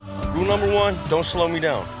Rule number 1, don't slow me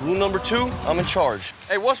down. Rule number 2, I'm in charge.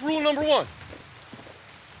 Hey, what's rule number 1?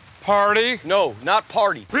 Party. No, not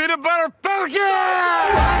party. Peanut butter Falcon!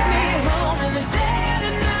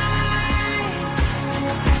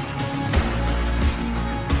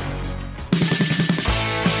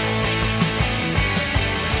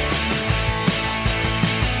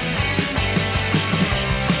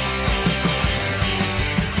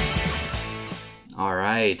 All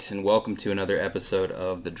right, and welcome to another episode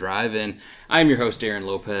of The Drive-In. I'm your host, Aaron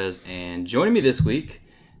Lopez, and joining me this week,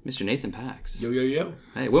 Mr. Nathan Pax. Yo, yo, yo.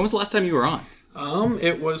 Hey, when was the last time you were on?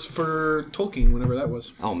 It was for Tolkien, whenever that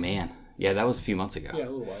was. Oh, man. Yeah, that was a few months ago. Yeah, a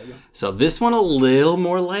little while ago. So this one a little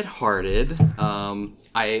more lighthearted.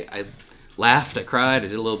 I laughed, I cried, I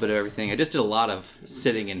did a little bit of everything. I just did a lot of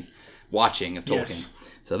sitting and watching of Tolkien. Yes.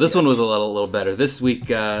 So this one was a little better. This week,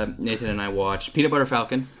 Nathan and I watched Peanut Butter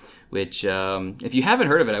Falcon, which, if you haven't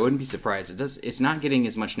heard of it, I wouldn't be surprised. It's not getting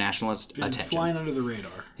as much nationalist attention. Flying under the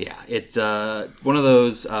radar. Yeah, it's one of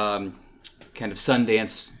those kind of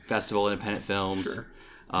Sundance Festival independent films. Sure.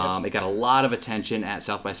 It got a lot of attention at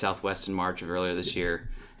South by Southwest in March of earlier this year,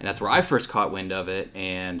 and that's where I first caught wind of it,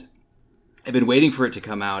 and I've been waiting for it to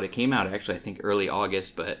come out. It came out actually, I think, early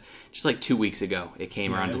August, but just like 2 weeks ago, it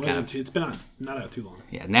came around to kind of... It's been not out too long.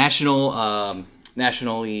 Yeah,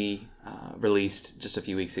 nationally released just a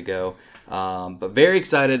few weeks ago, but very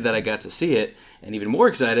excited that I got to see it, and even more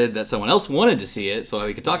excited that someone else wanted to see it so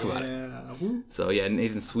we could talk about it. So yeah,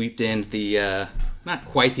 Nathan sweeped in the not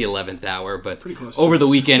quite the 11th hour, but pretty close over the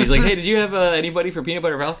weekend. He's like, "Hey, did you have anybody for Peanut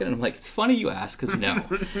Butter Falcon?" And I'm like, "It's funny you ask, because no."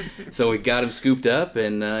 So we got him scooped up,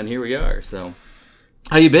 and here we are. So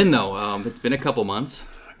how you been though? It's been a couple months.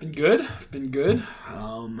 I've been good.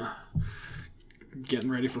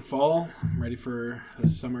 Getting ready for fall. I'm ready for the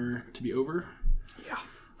summer to be over. Yeah.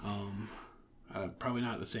 Probably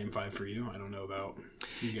not the same vibe for you. I don't know about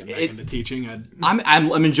you getting back into teaching.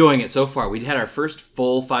 I'm enjoying it so far. We had our first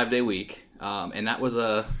full 5-day week, and that was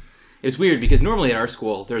it was weird because normally at our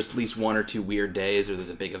school there's at least 1 or 2 weird days, or there's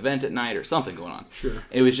a big event at night or something going on. Sure.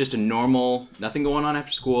 It was just a normal, nothing going on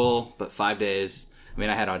after school, but 5 days. I mean,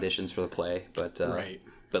 I had auditions for the play, but right.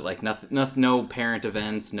 But like nothing, no parent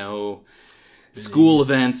events, no school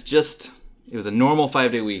events. Just it was a normal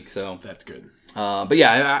 5-day week. So that's good. But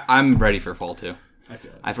yeah, I'm ready for fall too. I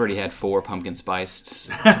feel it. I've already had 4 pumpkin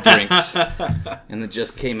spiced drinks, and it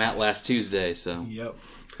just came out last Tuesday. So Yep.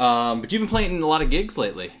 But you've been playing a lot of gigs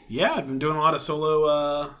lately. Yeah, I've been doing a lot of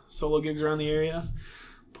solo gigs around the area.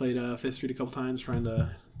 Played Fifth Street a couple times, trying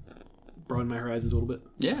to broaden my horizons a little bit.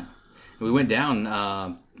 Yeah, we went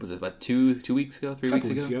down. Was it about 2 weeks ago, 3 weeks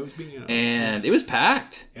ago? And it was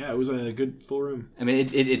packed. Yeah, it was a good full room. I mean,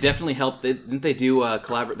 it definitely helped. Didn't they do a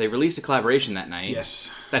They released a collaboration that night. Yes,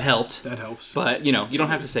 that helped. That helps. But you don't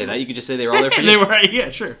have to say that. You could just say they were all there for you. They were, yeah,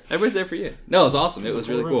 sure. Everybody's there for you. No, it was awesome. It was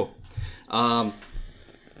really cool.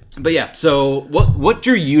 But yeah, so what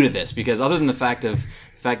drew you to this? Because other than the fact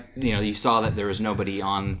you saw that there was nobody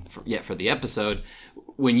on yet for the episode,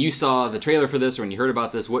 when you saw the trailer for this or when you heard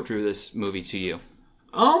about this, what drew this movie to you?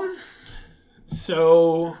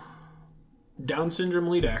 So Down syndrome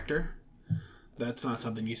lead actor. That's not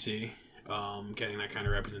something you see, getting that kind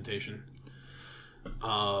of representation.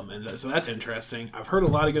 So that's interesting. I've heard a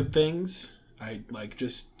lot of good things. I like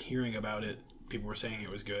just hearing about it. People were saying it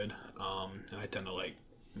was good. And I tend to like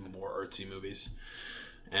more artsy movies.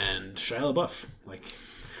 And Shia LaBeouf, like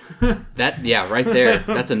that. Yeah, right there.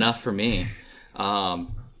 That's enough for me.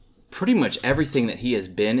 Pretty much everything that he has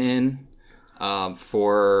been in.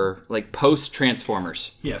 For like post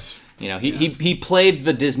Transformers. Yes. He played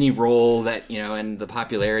the Disney role that, and the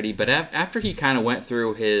popularity, but after he kind of went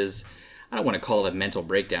through his, I don't want to call it a mental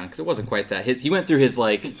breakdown because it wasn't quite that. He went through his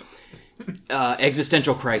like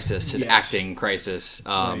existential crisis, his acting crisis.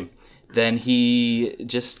 Right. Then he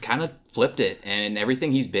just kind of flipped it, and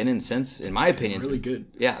everything he's been in since, in my opinion, really good.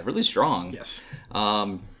 Yeah, really strong. Yes.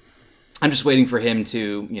 I'm just waiting for him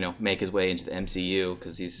to, make his way into the MCU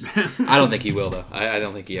because he's. I don't think he will though. I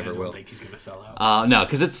don't think he ever will. I don't think he's gonna sell out. No,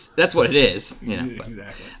 because that's what it is. Exactly.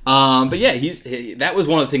 But yeah, that was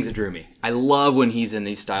one of the things that drew me. I love when he's in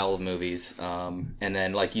these style of movies. And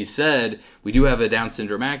then, like you said, we do have a Down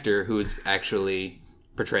syndrome actor who is actually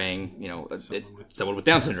portraying, someone with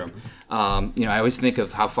Down syndrome. I always think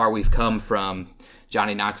of how far we've come from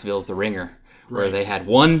Johnny Knoxville's The Ringer, where they had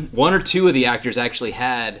one or two of the actors actually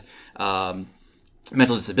had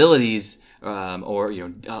mental disabilities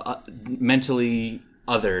or mentally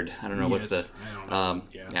othered. I don't know what's the. I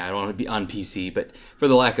don't want to be on PC, but for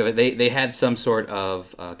the lack of it, they had some sort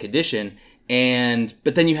of condition,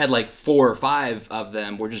 but then you had like 4 or 5 of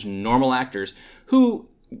them were just normal actors who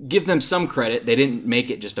give them some credit. They didn't make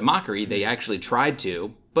it just a mockery. They actually tried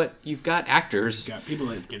to. But you've got actors people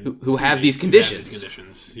that can who have these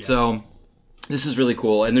conditions. Yeah. So this is really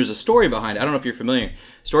cool. And there's a story behind it. I don't know if you're familiar.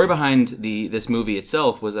 Story behind this movie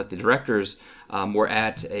itself was that the directors were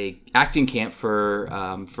at a acting camp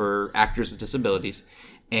for actors with disabilities.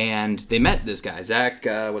 And they met this guy, Zach,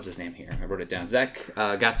 what's his name here? I wrote it down. Zach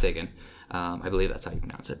Gottsagen. I believe that's how you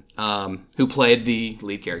pronounce it. Who played the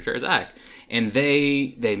lead character, Zach. And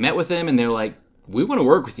they met with him, and they're like, we want to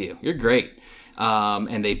work with you. You're great.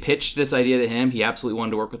 And they pitched this idea to him. He absolutely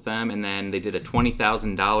wanted to work with them. And then they did a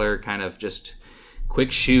 $20,000 kind of just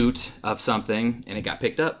quick shoot of something, and it got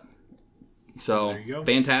picked up. So, there you go.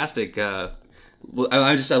 Fantastic. I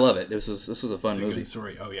love it. This was a fun movie. Good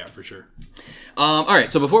story. Oh, yeah, for sure. All right,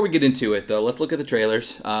 so before we get into it, though, let's look at the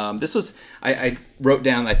trailers. This was, I wrote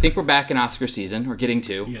down, I think we're back in Oscar season, or getting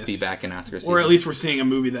to be back in Oscar season. Or at least we're seeing a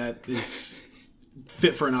movie that is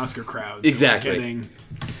fit for an Oscar crowd. So exactly.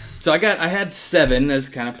 So I had 7 as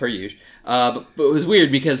kind of per usual. But it was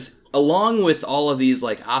weird because along with all of these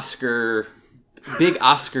like big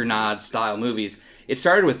Oscar nod style movies, it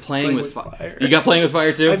started with Playing with Fire. You got Playing with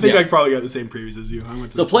Fire too? I think I probably got the same previews as you.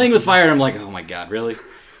 Playing with Fire, I'm like, oh my god, really?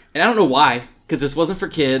 And I don't know why, because this wasn't for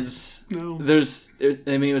kids. No. It was a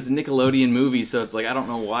Nickelodeon movie, so it's like, I don't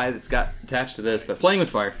know why it's got attached to this, but Playing with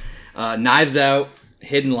Fire. Knives Out,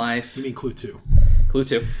 Hidden Life. You mean Clue 2? Clue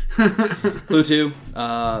 2. Clue 2,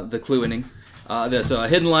 the Clue inning. So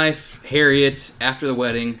Hidden Life, Harriet, After the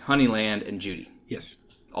Wedding, Honeyland, and Judy. Yes.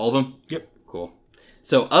 All of them? Yep. Cool.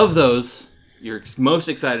 So of those, you're most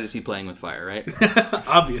excited to see Playing with Fire, right?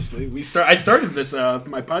 Obviously. I started this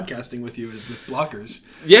my podcasting with you with Blockers.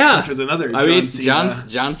 Yeah. Which was another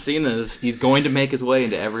John Cena's, he's going to make his way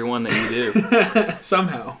into every one that you do.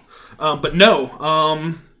 Somehow. But no,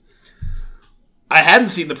 I hadn't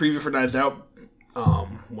seen the preview for Knives Out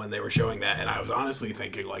when they were showing that, and I was honestly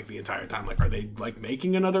thinking like the entire time, like, are they like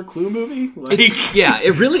making another Clue movie? Like,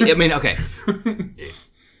 it really, I mean, okay.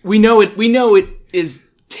 We know it is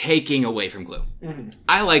taking away from Clue. Mm-hmm.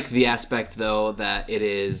 I like the aspect though that it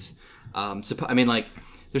is.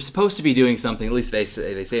 They're supposed to be doing something. At least they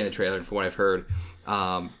say in the trailer, and from what I've heard,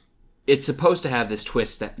 it's supposed to have this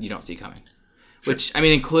twist that you don't see coming. Sure. Which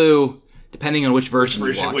in Clue, depending on which version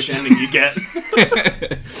you watch, which ending you get,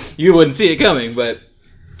 you wouldn't see it coming. But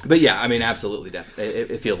yeah, absolutely,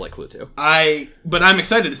 definitely, it feels like Clue too. But I'm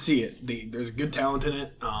excited to see it. There's good talent in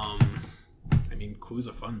it. Clue's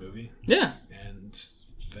a fun movie. Yeah. And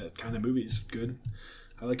that kind of movie is good.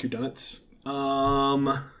 I like whodunits.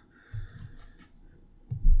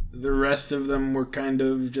 The rest of them were kind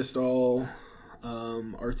of just all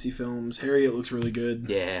artsy films. Harriet looks really good.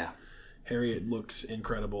 Yeah. Harriet looks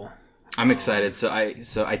incredible. I'm excited. So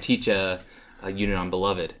I teach a unit on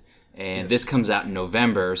Beloved. And this comes out in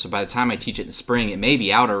November, so by the time I teach it in the spring, it may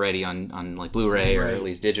be out already on like Blu-ray or at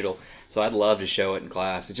least digital. So I'd love to show it in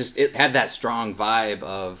class. It had that strong vibe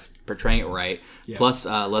of portraying it right. Yeah. Plus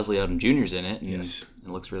Leslie Odom Jr.'s in it, and it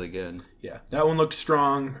looks really good. Yeah, that one looked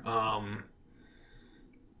strong.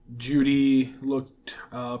 Judy looked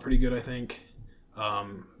pretty good, I think.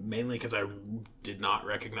 Mainly because I did not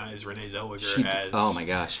recognize Renee Zellweger as. Oh my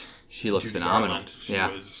gosh, she looks Judy phenomenal. Garland. She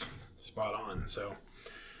was spot on. So.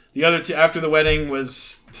 The other two, After the Wedding,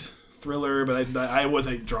 was thriller, but I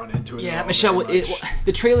wasn't drawn into it. Yeah, Michelle,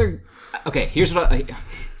 the trailer. Okay, here's what I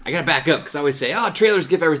gotta back up because I always say, trailers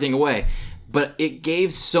give everything away, but it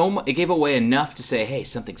gave it gave away enough to say, hey,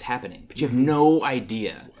 something's happening, but you have no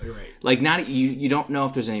idea. Right. Like you don't know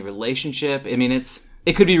if there's any relationship.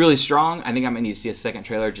 It could be really strong. I think I might need to see a second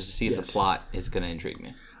trailer just to see if the plot is gonna intrigue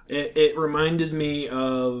me. It reminded me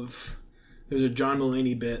of. There's a John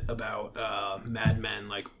Mulaney bit about Mad Men,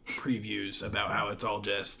 like previews about how it's all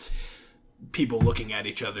just people looking at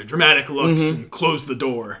each other, dramatic looks, and close the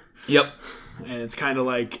door. Yep. And it's kind of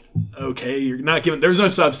like, okay, you're not giving. There's no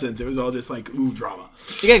substance. It was all just like drama.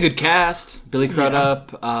 You got a good cast: Billy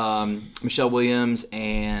Crudup, Michelle Williams,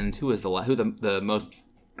 and who was the most?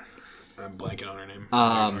 I'm blanking on her name. What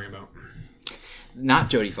are you talking about? Not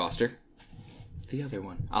Jodie Foster. The other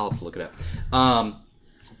one. I'll have to look it up.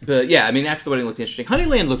 But yeah, After the Wedding looked interesting.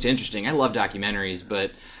 Honeyland looked interesting. I love documentaries,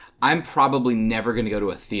 but I'm probably never going to go to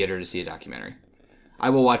a theater to see a documentary. I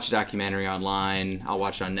will watch a documentary online. I'll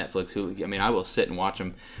watch it on Netflix. I will sit and watch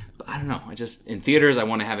them. But I don't know. In theaters, I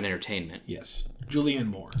want to have an entertainment. Yes. Julianne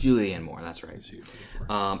Moore, that's right.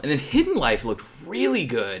 And then Hidden Life looked really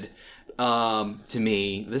good to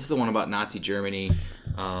me. This is the one about Nazi Germany.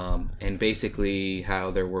 And basically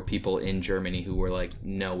how there were people in Germany who were like,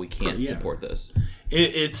 no, we can't support this.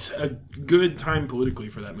 It's a good time politically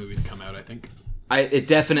for that movie to come out, I think. It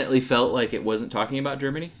definitely felt like it wasn't talking about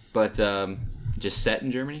Germany, but just set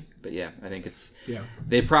in Germany. But yeah, I think it's... Yeah.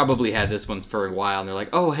 They probably had this one for a while, and they're like,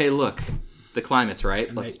 oh, hey, look, the climate's right.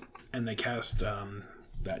 And they cast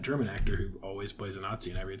that German actor who always plays a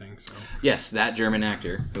Nazi and everything. So Yes, that German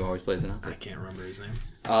actor who always plays a Nazi. I can't remember his name.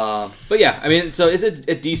 But yeah, I mean, so it's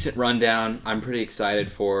a decent rundown. I'm pretty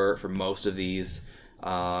excited for most of these.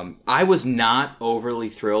 I was not overly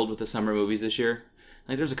thrilled with the summer movies this year.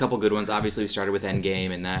 Like, there's a couple good ones. Obviously, we started with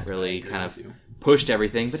Endgame, and that really kind of pushed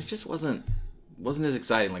everything. But it just wasn't as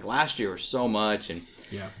exciting. Like last year, was so much, and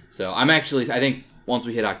yeah. So I think once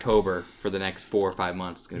we hit October for the next 4 or 5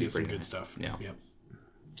 months, it's going to be pretty good nice. stuff. Yeah. Yep.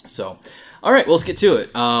 So, all right, well, let's get to it.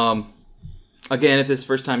 Again, if this is the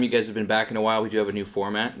first time you guys have been back in a while, we do have a new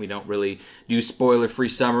format. We don't really do spoiler-free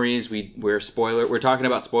summaries. We're talking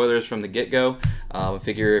about spoilers from the get-go. I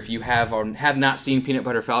figure if you have not seen Peanut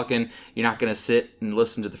Butter Falcon, you're not going to sit and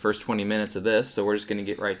listen to the first 20 minutes of this, so we're just going to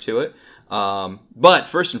get right to it. But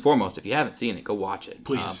first and foremost, if you haven't seen it, go watch it.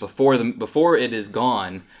 Please. Before it is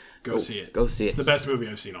gone, Go see it. Go see it. It's the best movie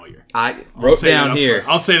I've seen all year. I wrote down here.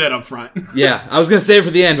 I'll say that up front. Yeah, I was going to say it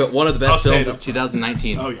for the end, but one of the best films of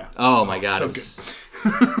 2019. Oh, yeah. Oh, my God. So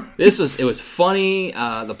good. It was funny.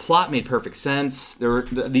 The plot made perfect sense. There were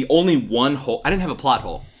the only one hole. I didn't have a plot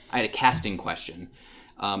hole. I had a casting question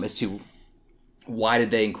as to why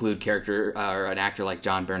did they include an actor like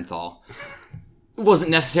John Bernthal. It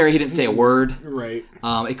wasn't necessary. He didn't say a word. Right.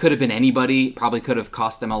 It could have been anybody. Probably could have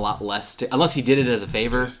cost them a lot less unless he did it as a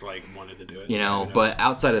favor. Just wanted to do it. But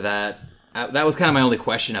outside of that, that was kind of my only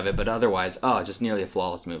question of it. But otherwise, just nearly a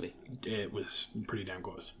flawless movie. It was pretty damn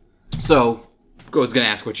close. So, I was going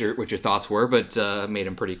to ask what your thoughts were, but made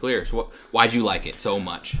them pretty clear. So, why'd you like it so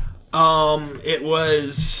much? It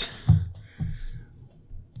was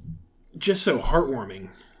just so heartwarming,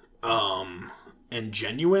 and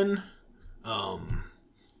genuine.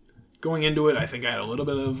 Going into it, I think I had a little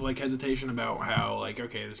bit of hesitation about how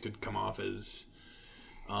okay, this could come off as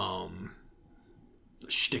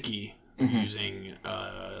shticky, using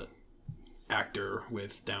actor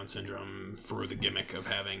with Down syndrome for the gimmick of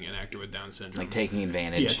having an actor with Down syndrome, taking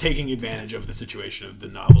advantage. Yeah, taking advantage of the situation, of the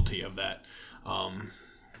novelty of that.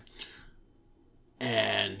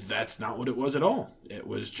 And that's not what it was at all. It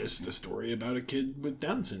was just a story about a kid with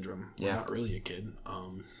Down syndrome. Yeah, not really a kid.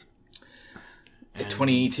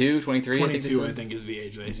 22, 23? 22, I think is the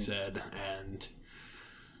age they said. And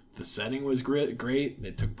the setting was great.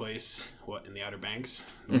 It took place, in the Outer Banks,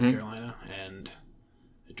 North Carolina. And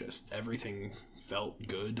everything felt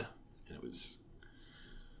good. And it was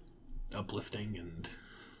uplifting. And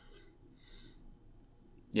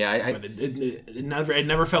yeah, but it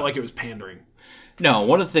never felt like it was pandering. No,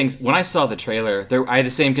 one of the things, when I saw the trailer, I had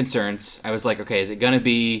the same concerns. I was like, okay, is it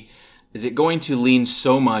going to lean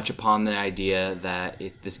so much upon the idea that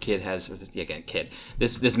if this kid has,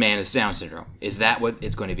 this man has Down syndrome? Is that what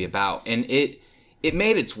it's going to be about? And it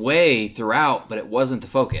made its way throughout, but it wasn't the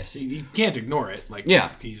focus. You can't ignore it.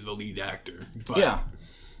 He's the lead actor. But yeah.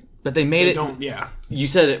 But they made it. You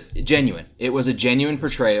said it genuine. It was a genuine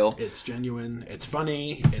portrayal. It's genuine. It's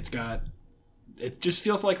funny. It just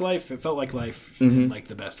feels like life. It felt like life in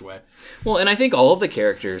the best way. Well, and I think all of the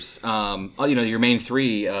characters, your main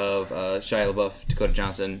three of Shia LaBeouf, Dakota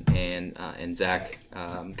Johnson, and Zach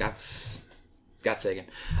Gottsagen,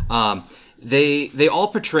 they all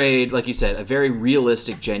portrayed, like you said, a very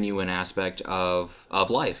realistic, genuine aspect of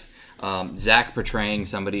life. Zach portraying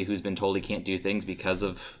somebody who's been told he can't do things because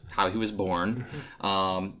of how he was born.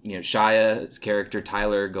 Shia's character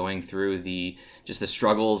Tyler going through the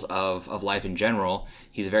struggles of life in general.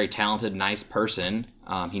 He's a very talented, nice person.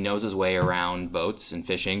 He knows his way around boats and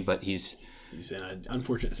fishing, but he's in an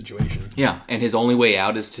unfortunate situation. Yeah, and his only way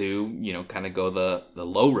out is to kind of go the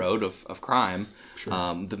low road of crime. Sure.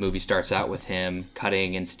 The movie starts out with him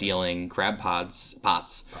cutting and stealing crab pots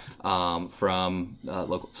from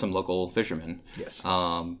some local fishermen. Yes.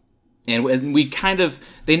 And we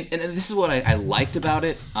and this is what I liked about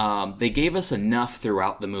it. They gave us enough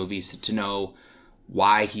throughout the movies to know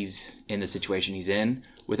why he's in the situation he's in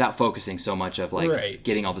without focusing so much of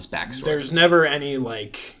getting all this backstory. There's never any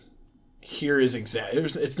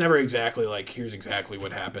it's never exactly here's exactly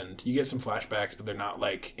what happened. You get some flashbacks, but they're not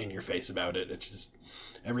in your face about it. It's just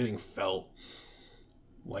everything felt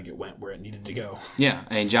like it went where it needed to go. Yeah,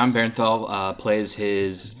 and John Bernthal plays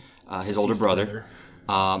his older brother.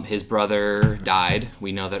 His brother died.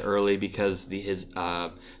 We know that early because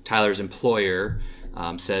Tyler's employer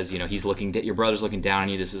says, your brother's looking down on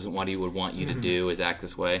you. This isn't what he would want you to do, is act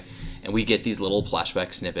this way. And we get these little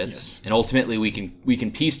flashback snippets, and ultimately we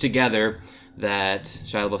can piece together that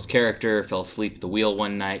Shia LaBeouf's character fell asleep at the wheel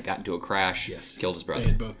one night, got into a crash, killed his brother. They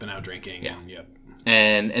had both been out drinking. Yeah. Yep.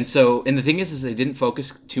 And so the thing is they didn't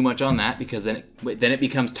focus too much on that because then it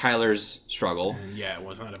becomes Tyler's struggle. And it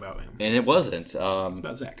was not about him. And it wasn't. It's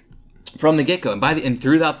about Zach. From the get-go. And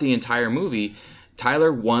throughout the entire movie,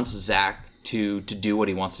 Tyler wants Zach to do what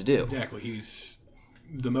he wants to do. Exactly. He's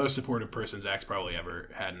the most supportive person Zach's probably ever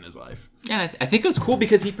had in his life. Yeah, I think it was cool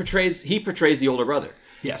because he portrays the older brother.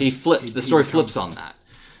 Yes. He flips. The story flips on that.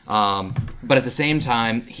 But at the same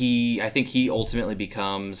time, I think he ultimately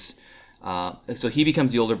becomes... so he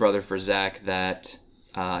becomes the older brother for Zach that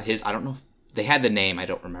I don't know if they had the name. I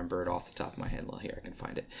don't remember it off the top of my head. Well, here, I can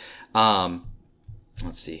find it.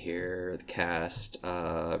 Let's see here. The cast,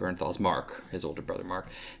 Bernthal's Mark, his older brother Mark.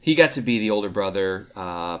 He got to be the older brother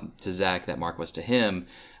to Zach that Mark was to him.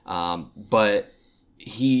 But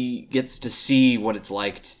he gets to see what it's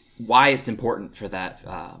like, why it's important for that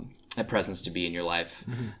presence to be in your life,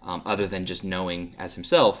 other than just knowing as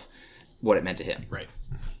himself what it meant to him. Right.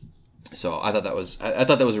 So I thought that was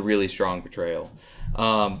a really strong portrayal.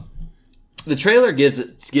 The trailer gives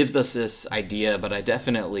us this idea, but I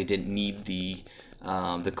definitely didn't need the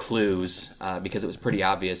clues because it was pretty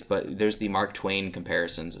obvious. But there's the Mark Twain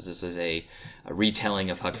comparisons, as this is a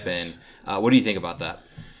retelling of Huck Finn. What do you think about that?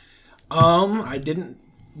 I didn't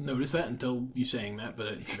notice that until you saying that, but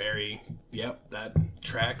it's very that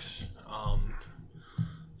tracks.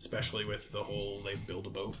 Especially with the whole they build a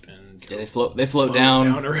boat and they float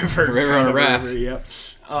down a river on a raft. Yep.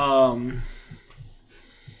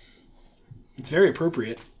 It's very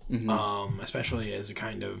appropriate, especially as a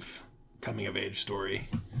kind of coming of age story.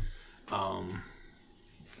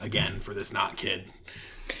 Again, for this not kid.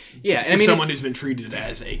 Yeah, and someone who's been treated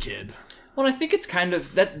as a kid. Well, I think it's kind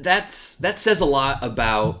of that says a lot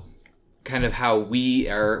about kind of how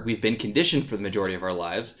we've been conditioned for the majority of our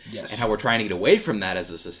lives, yes, and how we're trying to get away from that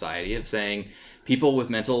as a society of saying people with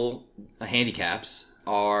mental handicaps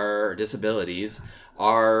or disabilities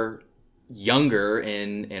are younger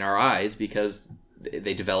in our eyes because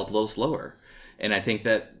they develop a little slower. And I think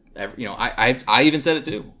that I even said it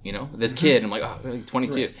too. This kid, I'm like, oh, he's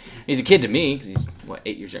 22. Right. He's a kid to me because he's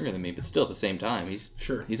 8 years younger than me, but still at the same time, he's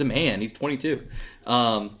a man. He's 22,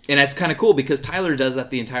 and that's kind of cool because Tyler does that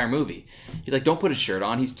the entire movie. He's like, don't put his shirt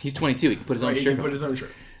on. He's 22. He can put his own shirt on. He can put his own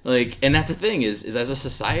shirt. And that's the thing is as a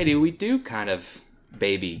society we do kind of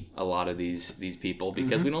baby a lot of these people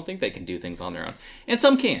because we don't think they can do things on their own, and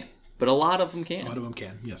some can't, but a lot of them can. A lot of them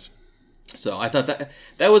can. Yes. So I thought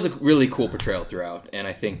that was a really cool portrayal throughout, and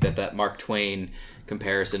I think that Mark Twain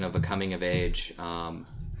comparison of a coming of age,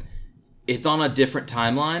 it's on a different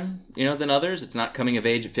timeline, than others. It's not coming of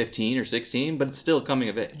age at 15 or 16, but it's still coming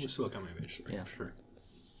of age. It's still coming of age, right? Yeah, sure.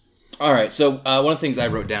 All right, so one of the things I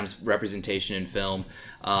wrote down is representation in film,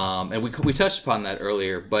 and we touched upon that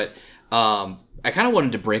earlier, but I kind of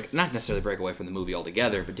wanted to not necessarily break away from the movie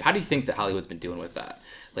altogether, but how do you think that Hollywood's been doing with that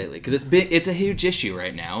lately? Because it's a huge issue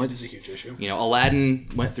right now. It's a huge issue. Aladdin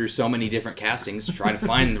went through so many different castings to try to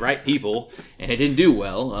find the right people, and it didn't do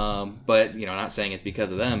well. But not saying it's because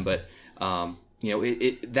of them, but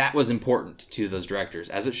that was important to those directors,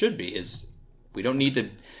 as it should be. Is we don't need to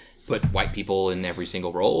put white people in every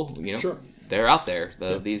single role. Sure. They're out there.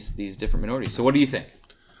 These different minorities. So what do you think?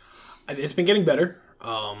 It's been getting better.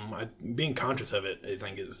 Being conscious of it, I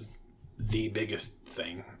think, is the biggest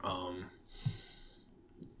thing.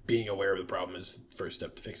 Being aware of the problem is the first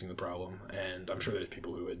step to fixing the problem, and I'm sure there's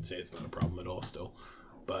people who would say it's not a problem at all still,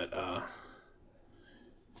 but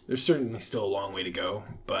there's certainly still a long way to go,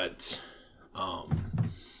 but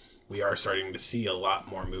we are starting to see a lot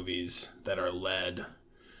more movies that are led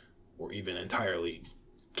or even entirely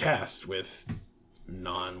cast with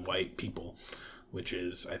non-white people, which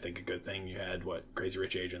is, I think, a good thing. You had Crazy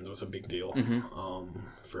Rich Asians was a big deal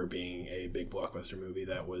for being a big blockbuster movie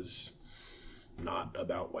that was not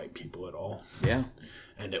about white people at all. Yeah.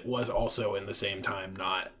 And it was also, in the same time,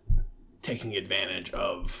 not taking advantage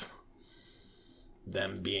of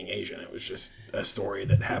them being Asian. It was just a story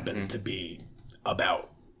that happened to be about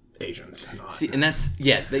Asians. See, and that's,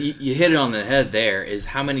 you hit it on the head there, is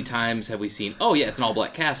how many times have we seen, it's an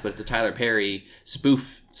all-black cast, but it's a Tyler Perry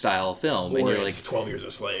spoof style film, or and you're it's 12 Years a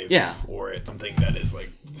Slave, or it's something that is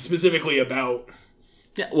specifically about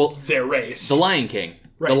their race. The Lion King.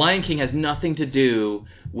 Right. The Lion King has nothing to do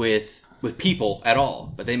with people at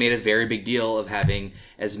all, but they made a very big deal of having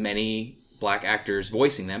as many black actors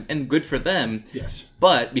voicing them, and good for them. Yes.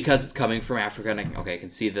 But because it's coming from Africa, and I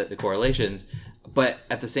can see the correlations, but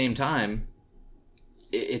at the same time,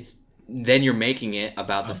 it's then you're making it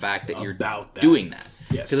about the fact that you're doing that.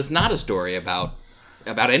 Yes. Because it's not a story about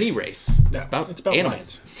about any race. It's about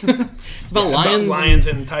animals. It's about lions. About lions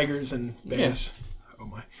and tigers and bears. Yeah. Oh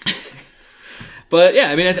my. But yeah,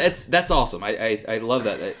 I mean that's awesome. I love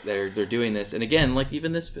that they're doing this. And again, like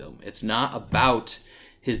even this film, it's not about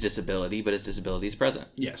his disability, but his disability is present.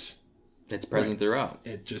 Yes. It's present throughout.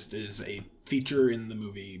 It just is a feature in the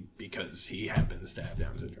movie because he happens to have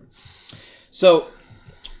Down syndrome. So,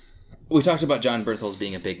 we talked about John Bernthal's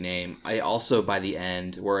being a big name. I also, by the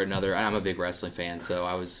end, I'm a big wrestling fan, so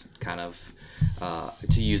I was kind of,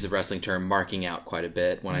 to use a wrestling term, marking out quite a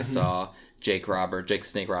bit when I saw Jake the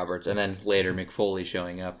Snake Roberts, and then later Mick Foley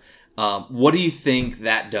showing up. What do you think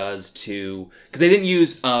that does to... Because they didn't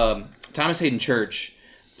use... Thomas Hayden Church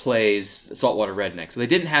plays Saltwater Redneck, so they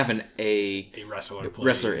didn't have a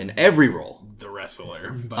wrestler in every role. The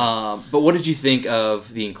wrestler. But what did you think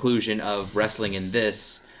of the inclusion of wrestling in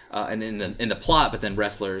this, and in the plot, but then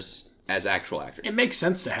wrestlers as actual actors? It makes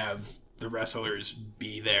sense to have the wrestlers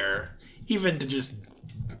be there, even to just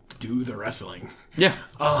do the wrestling. Yeah.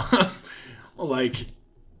 Like,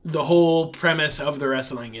 the whole premise of the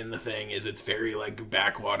wrestling in the thing is it's very, like,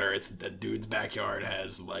 backwater. It's the dude's backyard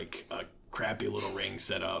has, like, a crappy little ring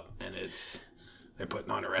set up, and they're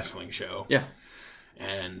putting on a wrestling show. Yeah.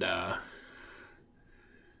 And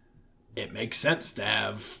it makes sense to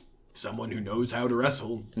have someone who knows how to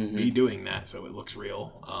wrestle be doing that, so it looks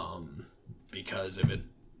real. Because if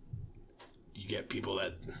you get people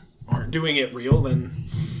that aren't doing it real, then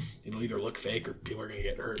it'll either look fake or people are going to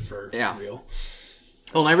get hurt for real.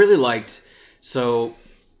 Well, and I really liked... So,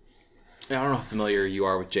 I don't know how familiar you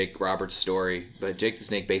are with Jake Roberts' story, but Jake the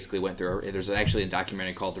Snake basically went through... There's actually a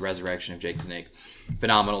documentary called The Resurrection of Jake the Snake.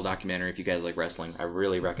 Phenomenal documentary if you guys like wrestling. I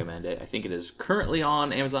really recommend it. I think it is currently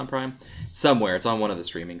on Amazon Prime. Somewhere. It's on one of the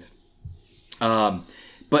streamings.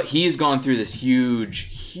 But he's gone through this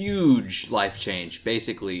huge life change.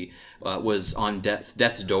 Basically, was on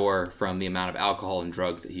death's door from the amount of alcohol and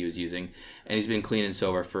drugs that he was using. And he's been clean and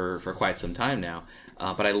sober for quite some time now.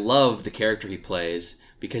 But I love the character he plays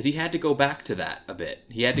because he had to go back to that a bit.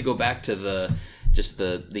 He had to go back to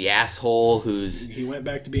the asshole who's... He went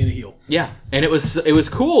back to being a heel. Yeah, and it was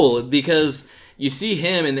cool because you see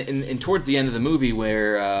him in towards the end of the movie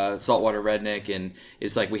where Saltwater Redneck and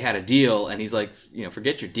it's like, we had a deal, and he's like,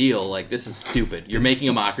 forget your deal, like, this is stupid. You're making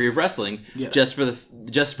a mockery of wrestling just for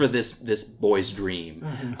this boy's dream.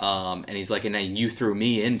 And he's like, and then you threw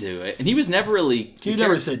me into it, and he was never really... He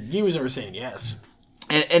was never saying yes.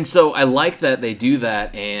 And so I like that they do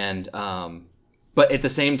that, and but at the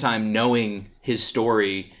same time, knowing his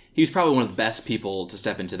story, he was probably one of the best people to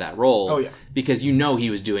step into that role. Oh, yeah. Because he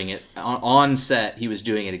was doing it on set. He was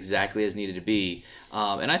doing it exactly as needed to be,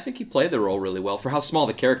 and I think he played the role really well for how small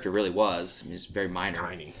the character really was. I mean, it's very minor,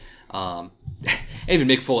 tiny. Even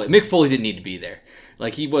Mick Foley. Mick Foley didn't need to be there.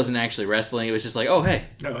 Like, he wasn't actually wrestling. It was just like, oh hey,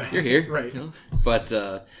 you're here, right? But.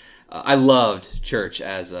 I loved Church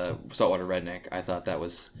as a Saltwater Redneck. I thought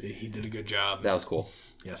he did a good job. That was cool.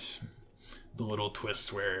 Yes. The little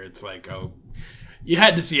twist where it's like, you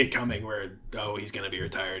had to see it coming where, he's going to be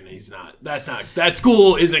retired and he's not. That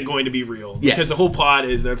school isn't going to be real. Yes. Because the whole plot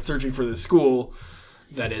is they're searching for this school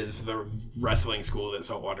that is the wrestling school that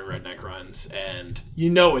Saltwater Redneck runs. And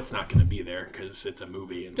it's not going to be there because it's a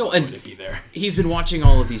movie and why would it be there? He's been watching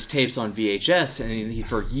all of these tapes on VHS and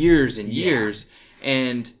for years and years.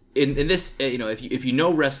 And... In this, if you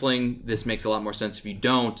know wrestling, this makes a lot more sense. If you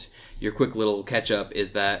don't, your quick little catch up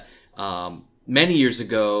is that many years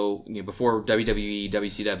ago, before WWE,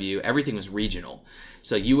 WCW, everything was regional.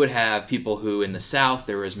 So you would have people who in the South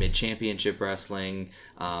there was mid-championship wrestling,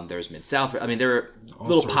 there was mid-South. I mean, there were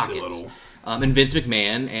little pockets. And Vince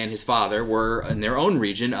McMahon and his father were in their own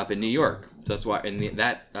region up in New York. So that's why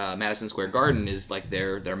that Madison Square Garden is like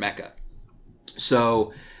their mecca.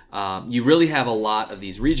 So. You really have a lot of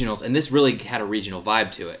these regionals, and this really had a regional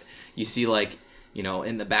vibe to it. You see, like,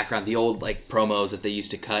 in the background, the old, like, promos that they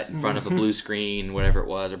used to cut in front of a blue screen, whatever it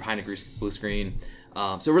was, or behind a blue screen.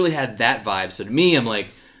 So it really had that vibe. So to me, I'm like,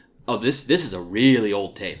 oh, this is a really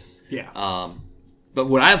old tape. Yeah. But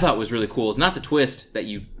what I thought was really cool is not the twist that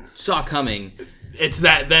you saw coming. It's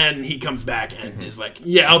that then he comes back and is like,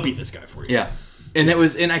 yeah, I'll beat this guy for you. Yeah. And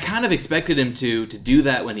I kind of expected him to do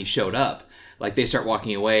that when he showed up. Like, they start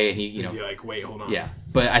walking away, and he'd be like, wait, hold on. Yeah.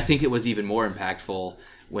 But I think it was even more impactful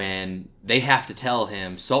when they have to tell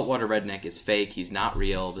him, Saltwater Redneck is fake, he's not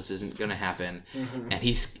real, this isn't going to happen. And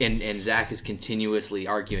and Zach is continuously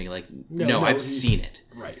arguing, like, no, I've seen it.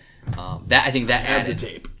 Right. I think that added... the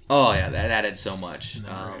tape. Oh, yeah, that added so much.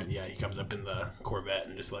 He comes up in the Corvette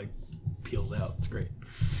and just, like, peels out. It's great.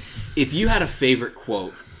 If you had a favorite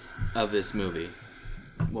quote of this movie,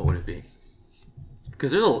 what would it be?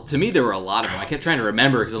 Because to me, there were a lot of them. I kept trying to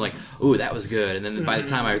remember because I'm like, ooh, that was good. And then by the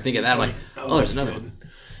time I would think of that, I'm like, oh, there's another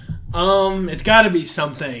one. It's got to be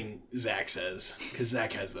something Zach says, because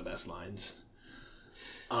Zach has the best lines.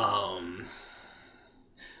 But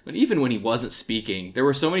even when he wasn't speaking, there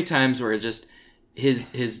were so many times where it just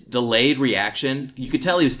his delayed reaction, you could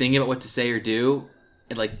tell he was thinking about what to say or do.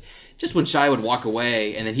 And like just when Shia would walk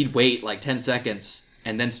away and then he'd wait like 10 seconds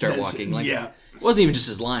and then start walking. Like, yeah. It wasn't even just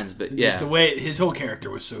his lines, but yeah. Just the way his whole character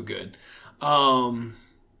was so good. I'm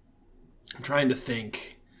trying to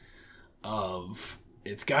think of,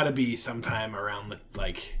 it's got to be sometime around the,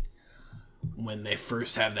 like when they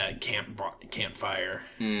first have that campfire.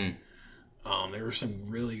 There were some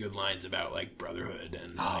really good lines about like brotherhood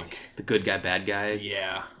and like the good guy, bad guy.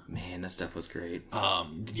 Yeah, man, that stuff was great.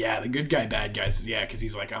 The good guy, bad guy. Yeah, because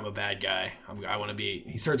he's like, I'm a bad guy. I want to be.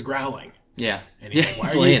 He starts growling. Yeah, and he's like,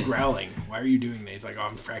 why are you growling? Why are you doing that? He's like, oh,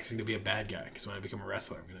 I'm practicing to be a bad guy because when I become a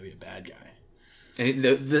wrestler, I'm going to be a bad guy. And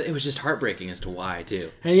it was just heartbreaking as to why too.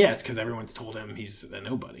 And yeah, it's because everyone's told him he's a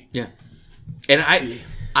nobody. Yeah, and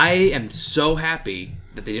I am so happy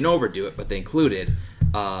that they didn't overdo it, but they included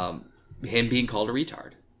him being called a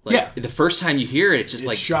retard. Like, the first time you hear it, it's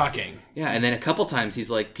like shocking. Yeah, and then a couple times he's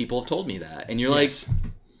like, people have told me that, and you're like,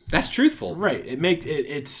 that's truthful, right?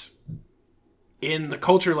 It's in the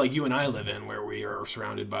culture like you and I live in, where we are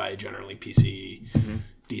surrounded by generally PC,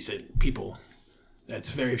 decent people.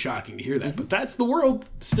 That's very shocking to hear that, but that's the world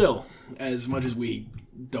still, as much as we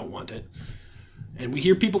don't want it. And we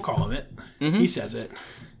hear people call him it. He says it.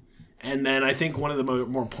 And then I think one of the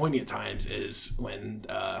more poignant times is when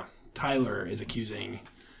Tyler is accusing,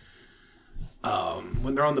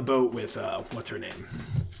 when they're on the boat with, what's her name?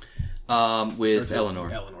 With Eleanor.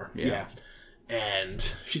 Eleanor, yeah. And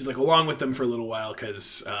she's like along with them for a little while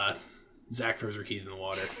because Zach throws her keys in the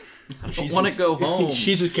water. I don't want to go home.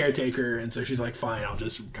 She's his caretaker, and so she's like, fine, I'll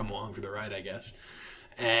just come along for the ride, I guess.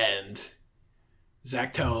 And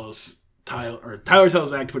Zach tells Tyler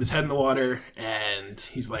tells Zach to put his head in the water, and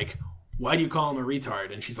he's like, why do you call him a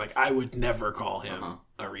retard? And she's like, I would never call him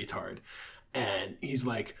a retard. And he's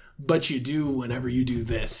like, but you do whenever you do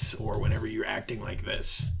this, or whenever you're acting like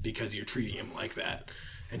this, because you're treating him like that.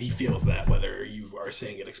 And he feels that whether you are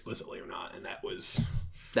saying it explicitly or not. And that was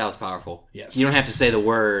powerful. Yes. You don't have to say the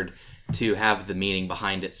word to have the meaning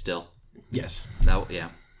behind it still. Yes.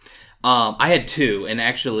 I had two, and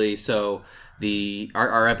actually, so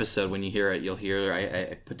our episode, when you hear it, you'll hear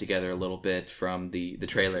I put together a little bit from the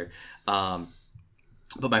trailer. But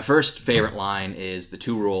my first favorite line is the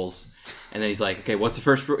 2 rules. And then he's like, okay, what's the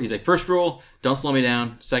first rule? He's like, first rule, don't slow me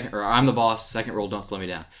down. Second, or I'm the boss. Second rule, don't slow me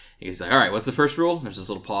down. He's like, all right, what's the first rule? And there's this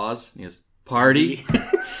little pause. And he goes, party.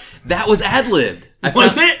 That was ad-libbed.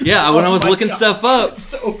 Was it? Yeah, when I was looking stuff up. It's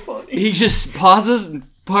so funny. He just pauses and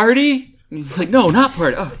party. And he's like, no, not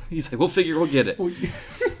party. Oh, he's like, we'll get it.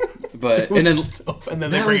 But and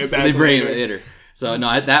then they bring it back. They bring it later. So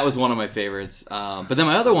no, that was one of my favorites. But then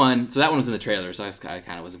my other one, so that one was in the trailer, so I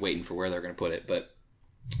kind of was waiting for where they're going to put it. But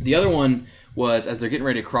the other one was as they're getting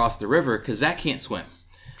ready to cross the river, because Zach can't swim.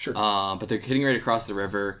 Sure. But they're getting ready to cross the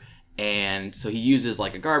river, and so he uses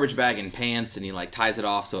like a garbage bag and pants, and he like ties it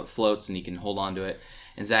off so it floats and he can hold on to it.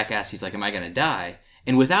 And Zach asks, he's like, am I going to die?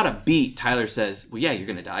 And without a beat, Tyler says, well, yeah, you're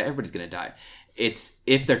going to die. Everybody's going to die. It's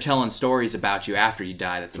if they're telling stories about you after you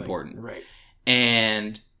die, that's important. Right.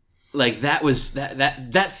 And like that was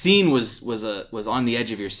that scene was on the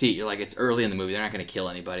edge of your seat. You're like, it's early in the movie, they're not going to kill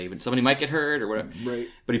anybody, but somebody might get hurt or whatever. Right.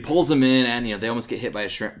 But he pulls them in, and they almost get hit by a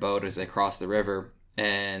shrimp boat as they cross the river.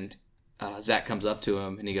 And Zach comes up to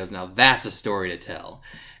him and he goes, now that's a story to tell.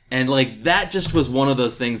 And like that just was one of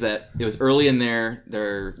those things that it was early in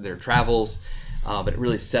their travels, but it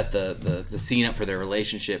really set the scene up for their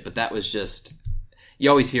relationship. But that was just, you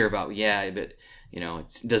always hear about, but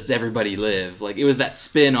does everybody live? Like it was that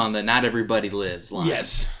spin on the not everybody lives line.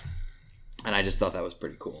 Yes. And I just thought that was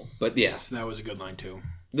pretty cool. But yes, that was a good line too.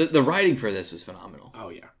 The writing for this was phenomenal. Oh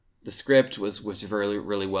yeah. The script was really,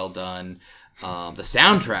 really well done. The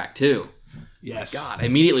soundtrack too. Yes. God, I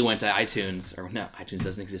immediately went to iTunes, or no, iTunes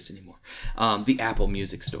doesn't exist anymore. The Apple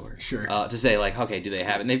Music Store. Sure. To say like, okay, do they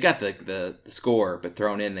have it? And they've got the score, but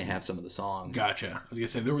thrown in, they have some of the songs. Gotcha. I was gonna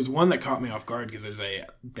say there was one that caught me off guard because there's a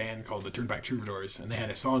band called the Turnpike Troubadours, and they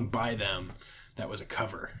had a song by them that was a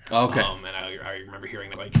cover. Okay. And I remember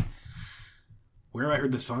hearing it like, where have I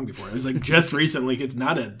heard this song before? It was like just recently. It's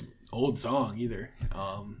not an old song either.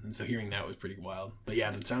 And so hearing that was pretty wild. But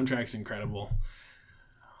yeah, the soundtrack's incredible.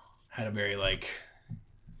 Had a very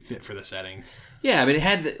fit for the setting. Yeah, I mean it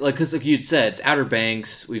had because like you'd said, it's Outer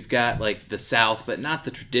Banks. We've got like the South, but not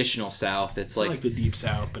the traditional South. It's like the deep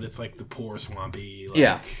South, but it's like the poor, swampy.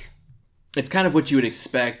 Yeah. it's kind of what you would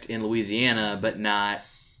expect in Louisiana, but not,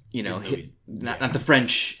 not the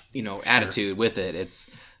French, attitude with it. It's,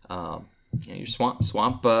 your the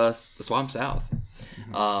swamp South.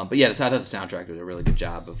 Mm-hmm. But yeah, I thought the soundtrack did a really good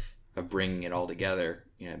job of bringing it all together,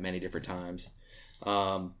 at many different times.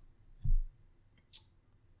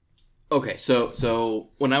 Okay, so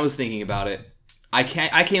when I was thinking about it, I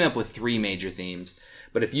came up with 3 major themes.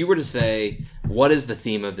 But if you were to say, what is the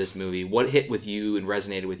theme of this movie? What hit with you and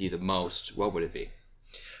resonated with you the most? What would it be?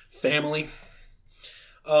 Family.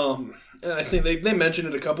 And I think they mentioned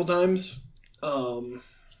it a couple times.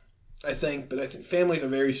 I think family's a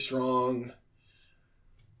very strong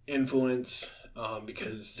influence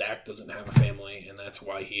because Zach doesn't have a family, and that's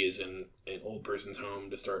why he is in an old person's home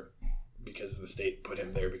to start, because the state put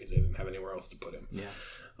him there because they didn't have anywhere else to put him. Yeah.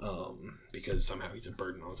 Because somehow he's a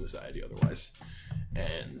burden on society otherwise.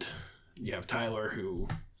 And you have Tyler, who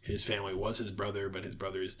his family was his brother, but his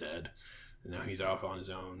brother is dead, and now he's off on his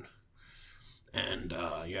own. And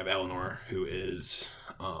you have Eleanor, who is,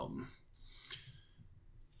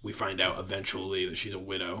 we find out eventually that she's a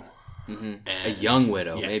widow. Mm-hmm. A young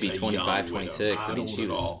widow, yes, maybe 25, 26. I mean, she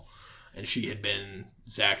was, at all. And she had been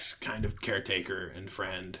Zach's kind of caretaker and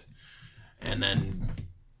friend. And then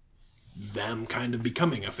them kind of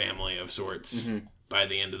becoming a family of sorts by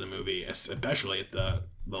the end of the movie, especially at the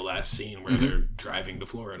last scene where they're driving to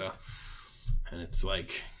Florida. And it's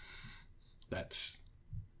like,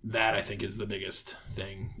 that I think is the biggest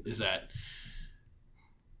thing, is that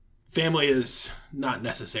family is not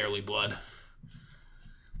necessarily blood.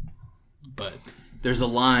 But there's a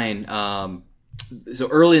line, so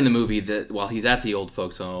early in the movie, that while he's at the old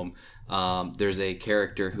folks home, there's a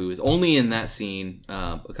character who is only in that scene,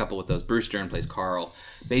 a couple with those. Bruce Dern plays Carl,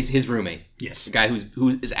 his roommate. Yes. The guy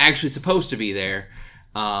who is actually supposed to be there,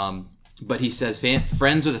 but he says,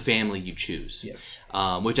 friends are the family you choose. Yes.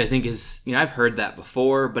 Which I think is, I've heard that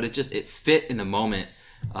before, but it fit in the moment,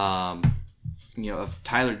 of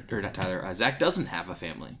Zach doesn't have a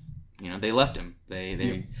family. They left him.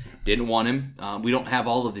 They didn't want him. We don't have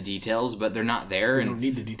all of the details, but they're not there. We don't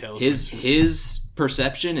need the details. His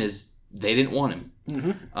perception is they didn't want him.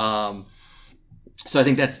 Mm-hmm. So I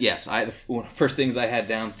think that's, yes. First things I had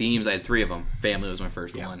down, themes, I had 3 of them. Family was my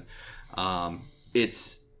first one.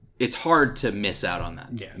 It's hard to miss out on that.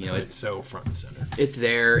 Yeah, it's so front and center. It's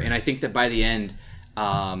there, and I think that by the end,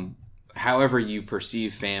 however you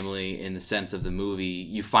perceive family in the sense of the movie,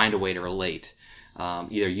 you find a way to relate.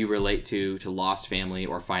 Either you relate to lost family,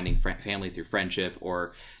 or finding family through friendship,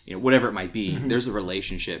 or whatever it might be. Mm-hmm. There's a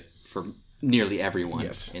relationship for nearly everyone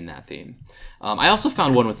in that theme. I also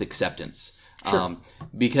found one with acceptance,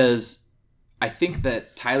 because I think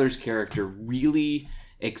that Tyler's character really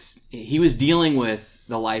he was dealing with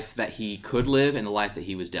the life that he could live and the life that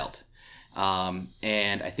he was dealt.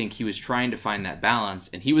 And I think he was trying to find that balance,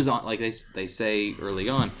 and he was on, like they say early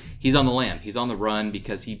on, he's on the lam. He's on the run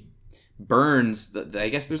because he burns I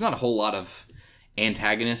guess there's not a whole lot of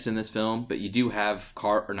antagonists in this film, but you do have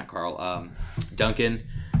Duncan,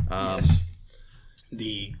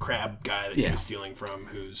 the crab guy that he was stealing from,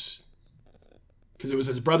 because it was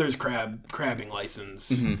his brother's crabbing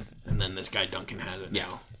license, and then this guy Duncan has it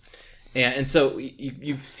now. Yeah, and so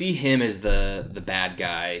you see him as the bad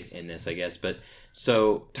guy in this, I guess. But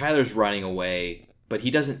so Tyler's running away, but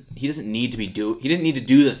he didn't need to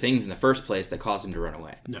do the things in the first place that caused him to run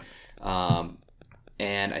away. No.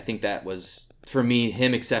 And I think that was, for me,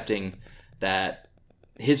 him accepting that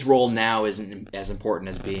his role now isn't as important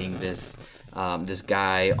as being this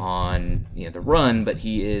guy on the run, but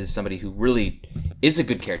he is somebody who really is a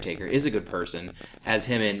good caretaker, is a good person. As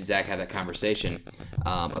him and Zach have that conversation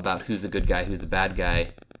about who's the good guy, who's the bad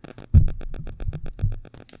guy.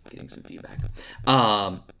 Getting some feedback.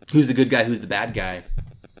 Who's the good guy, who's the bad guy?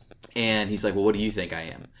 And he's like, well, what do you think I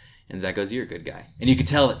am? And Zach goes, you're a good guy. And you could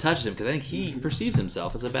tell it touches him, because I think he perceives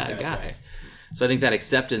himself as a bad guy. So I think that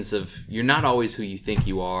acceptance of you're not always who you think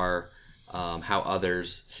you are, how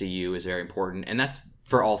others see you, is very important. And that's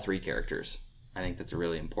for all 3 characters. I think that's a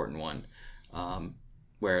really important one.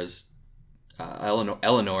 Whereas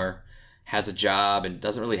Eleanor has a job and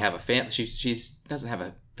doesn't really have a family. She doesn't have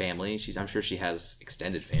a family. I'm sure she has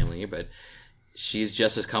extended family, but she's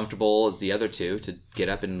just as comfortable as the other 2 to get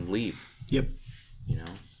up and leave. Yep.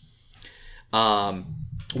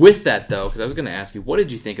 With that, though, because I was going to ask you, what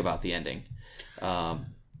did you think about the ending?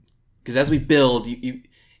 Because as we build,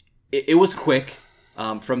 it was quick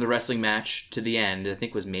from the wrestling match to the end. I think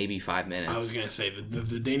it was maybe 5 minutes. I was going to say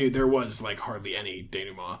the denouement, there was like hardly any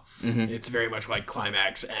denouement. Mm-hmm. It's very much like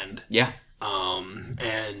climax end. Yeah.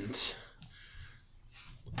 And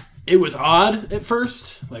it was odd at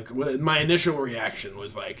first. Like, my initial reaction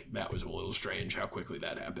was like, that was a little strange how quickly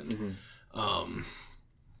that happened.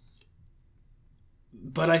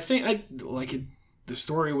 But I think the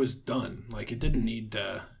story was done. Like, it didn't need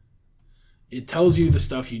to. It tells you the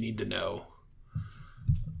stuff you need to know.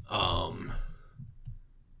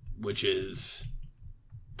 Which is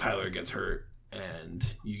Tyler gets hurt,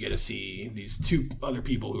 and you get to see these two other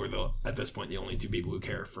people who are at this point the only two people who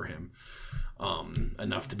care for him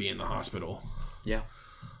enough to be in the hospital. Yeah.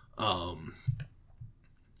 And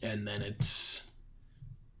then it's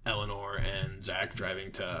Eleanor and Zach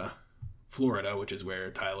driving to Florida, which is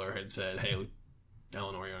where Tyler had said, "Hey,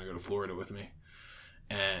 Eleanor, you want to go to Florida with me?"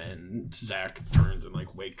 And Zach turns and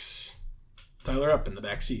like wakes Tyler up in the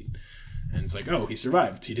back seat, and it's like, oh, he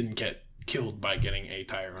survived. He didn't get killed by getting a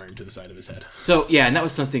tire iron to the side of his head. So yeah, and that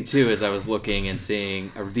was something too. As I was looking and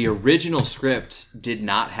seeing, the original script did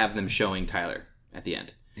not have them showing Tyler at the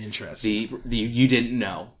end. Interesting. You didn't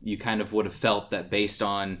know. You kind of would have felt that based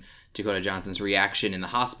on Dakota Johnson's reaction in the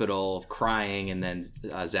hospital of crying and then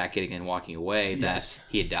Zach getting and walking away, that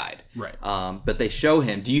he had died. Right. But they show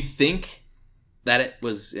him. Do you think that it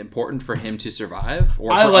was important for him to survive, or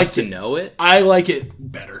for us to know it? I like it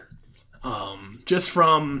better. Just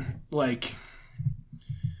from like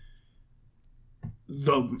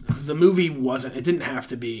the movie it didn't have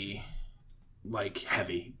to be like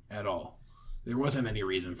heavy at all. There wasn't any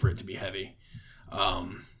reason for it to be heavy.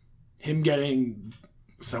 Him getting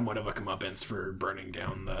somewhat of a comeuppance for burning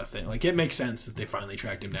down the thing, like, it makes sense that they finally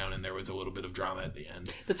tracked him down and there was a little bit of drama at the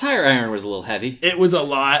end. The tire iron was a little heavy. It was a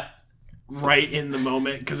lot right in the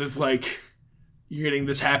moment, because it's like you're getting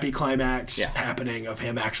this happy climax happening of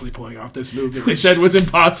him actually pulling off this move that they said was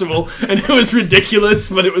impossible, and it was ridiculous,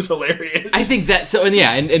 but it was hilarious. I think that, so,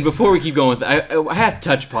 and before we keep going with it, I have to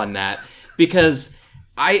touch upon that, because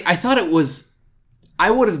I thought it was, I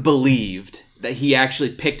would have believed that he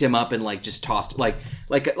actually picked him up and like just tossed, like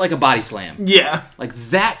a body slam. Yeah. Like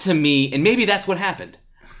that to me, and maybe that's what happened.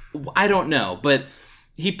 I don't know, but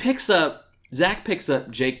Zach picks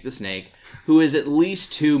up Jake the Snake, who is at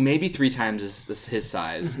least 2, maybe 3 times his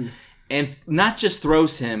size, and not just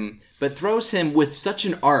throws him, but throws him with such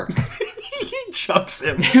an arc. He chucks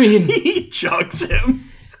him. I mean, he chucks him.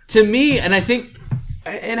 To me, and I think,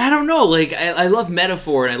 and I don't know, like, I love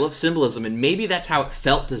metaphor and I love symbolism, and maybe that's how it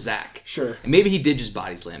felt to Zach. Sure. And maybe he did just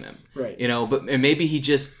body slam him. Right. And maybe he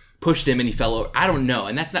just pushed him and he fell over. I don't know,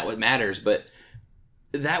 and that's not what matters, but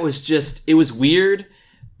that was just, it was weird.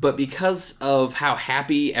 But because of how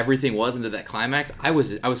happy everything was into that climax, I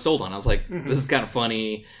was sold on. I was like, this is kind of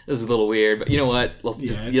funny. This is a little weird, but you know what? Let's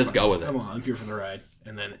go with it. I'm here for the ride.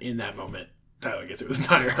 And then in that moment, Tyler gets it with a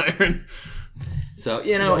tire iron. So,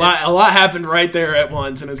 a lot happened right there at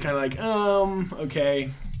once, and it's kind of like, okay.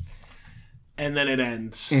 And then it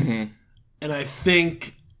ends. Mm-hmm. And I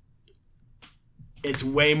think it's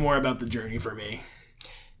way more about the journey for me.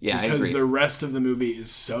 Yeah, I agree. Because the rest of the movie is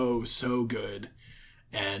so, so good.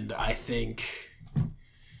 And I think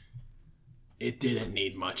it didn't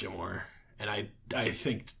need much more. And I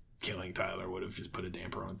think killing Tyler would have just put a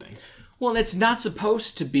damper on things. Well, it's not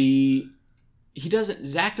supposed to be...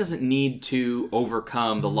 Zach doesn't need to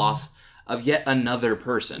overcome the loss of yet another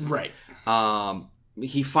person. Right.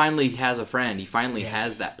 He finally has a friend. He finally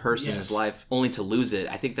has that person in his life, only to lose it.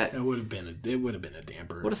 I think that... It would have been a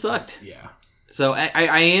damper. Would have sucked. Yeah. So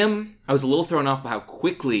I was a little thrown off by how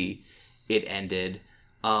quickly it ended.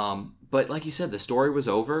 But like you said, the story was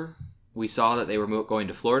over. We saw that they were going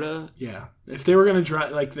to Florida. Yeah. If they were going to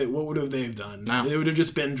drive, what would they have done? No. It would have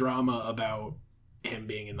just been drama about him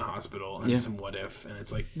being in the hospital and some what if. And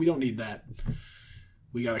it's like, we don't need that.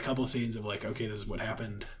 We got a couple scenes of like, okay, this is what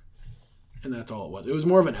happened. And that's all it was. It was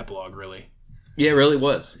more of an epilogue, really. Yeah, it really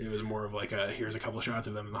was. It was more of like here's a couple shots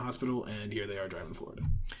of them in the hospital, and here they are driving to Florida.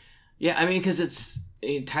 Yeah, I mean, because it's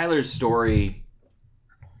Tyler's story.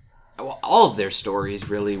 Well, all of their stories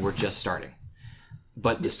really were just starting,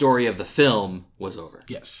 but the story of the film was over.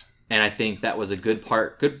 Yes, and I think that was a good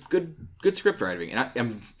part, good script writing, and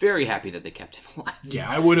I'm very happy that they kept him alive. Yeah,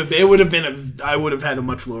 I would have. It would have been I would have had a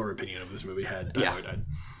much lower opinion of this movie had Tyler died.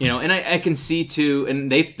 And I can see too,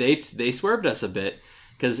 and they swerved us a bit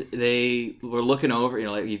because they were looking over.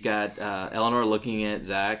 Like you've got Eleanor looking at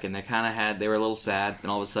Zach, and they were a little sad. And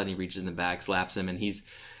all of a sudden, he reaches in the back, slaps him, and he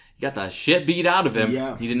got the shit beat out of him.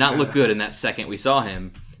 Yeah, he did not look good in that second we saw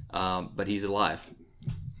him, but he's alive.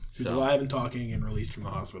 He's alive and talking and released from the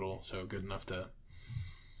hospital, so good enough to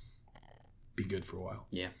be good for a while.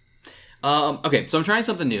 Yeah. Okay, so I'm trying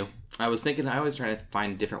something new. I was trying to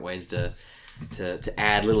find different ways to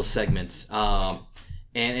add little segments.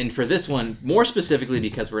 And for this one, more specifically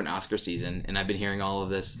because we're in Oscar season, and I've been hearing all of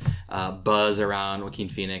this buzz around Joaquin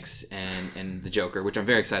Phoenix and the Joker, which I'm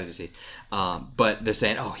very excited to see. But they're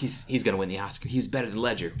saying, oh, he's going to win the Oscar. He's better than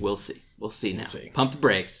Ledger. We'll see. We'll see now. Pump the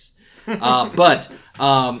brakes. But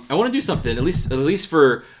I want to do something, at least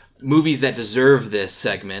for movies that deserve this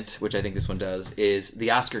segment, which I think this one does, is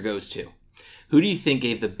the Oscar goes to. Who do you think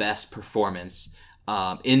gave the best performance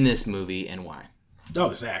in this movie and why?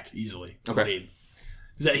 Oh, Zach, easily. Okay. Lead.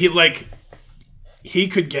 He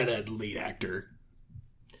could get a lead actor,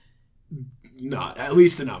 not at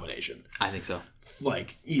least a nomination. I think so.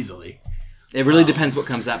 Easily. It really depends what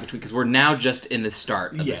comes out between, because we're now just in the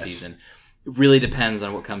start of the season. It really depends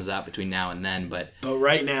on what comes out between now and then, but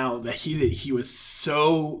right now that he was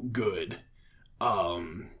so good,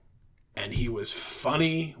 and he was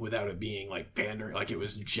funny without it being pandering. It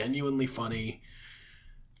was genuinely funny,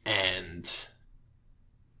 and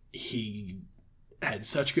he had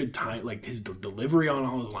such good time. His delivery on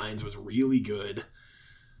all his lines was really good.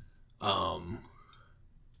 And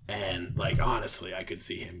honestly, I could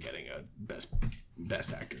see him getting a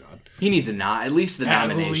best actor nod. He needs at least the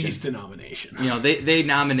nomination. At least a nomination. They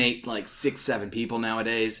nominate 6-7 people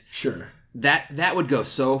nowadays. Sure. That would go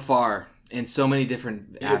so far in so many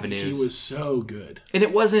different avenues. He was so good. And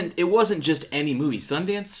it wasn't just any movie.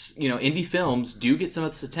 Sundance, indie films do get some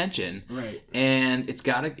of this attention. Right. And it's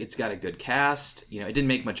got a good cast. It didn't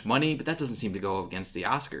make much money, but that doesn't seem to go against the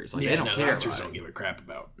Oscars. They don't care. The Oscars don't give a crap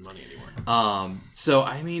about money anymore. So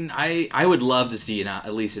I mean, I would love to see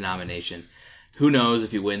at least a nomination. Who knows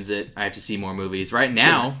if he wins it? I have to see more movies. Right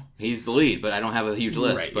now, he's the lead, but I don't have a huge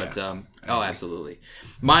list. Right, but absolutely.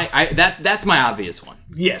 That's my obvious one.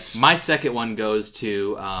 Yes. My second one goes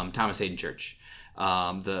to Thomas Hayden Church,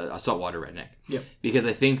 the Saltwater Redneck. Yep. Because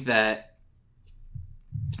I think that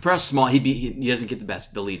for how small he doesn't get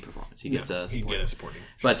the lead performance. He gets a supporting. He'd get a supporting.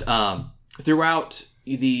 But throughout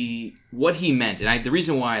what he meant, and the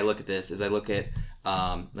reason why I look at this is I look at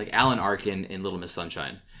Alan Arkin in Little Miss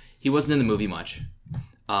Sunshine. He wasn't in the movie much,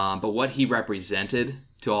 but what he represented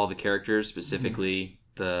to all the characters, specifically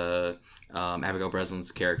the Abigail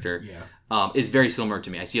Breslin's character, is very similar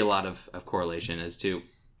to me. I see a lot of correlation as to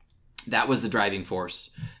that was the driving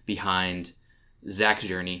force behind Zach's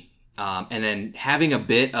journey, and then having a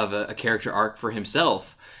bit of a character arc for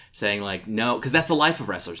himself, saying no, because that's the life of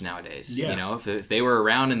wrestlers nowadays. Yeah. If they were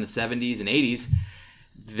around in the 70s and 80s,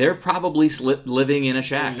 they're probably living in a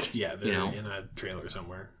shack. Yeah, they're in a trailer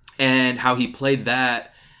somewhere. And how he played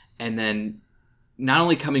that, and then not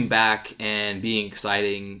only coming back and being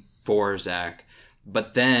exciting for Zach,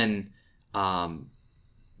 but then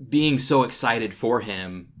being so excited for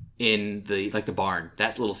him in the barn,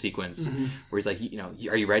 that little sequence where he's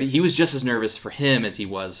are you ready? He was just as nervous for him as he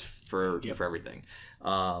was for everything.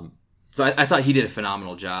 So I thought he did a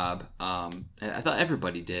phenomenal job. I thought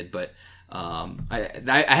everybody did, but I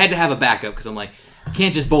had to have a backup because I'm like,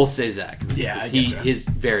 can't just both say Zach. Yeah, his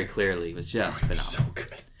very clearly was just phenomenal. So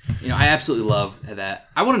good. I absolutely love that.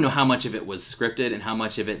 I want to know how much of it was scripted and how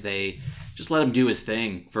much of it they just let him do his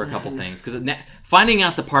thing for a couple things. Because finding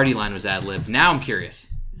out the party line was ad-libbed, now I'm curious.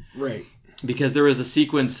 Right. Because there was a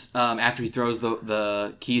sequence after he throws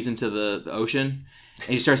the keys into the ocean and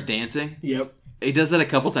he starts dancing. Yep. He does that a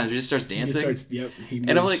couple times. He just starts dancing. He moves.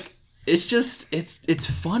 And I'm like, it's just it's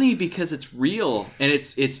funny because it's real and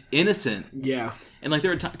it's innocent. Yeah. And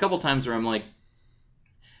there were a couple times where I'm like,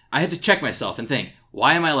 I had to check myself and think,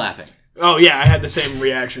 why am I laughing? Oh yeah, I had the same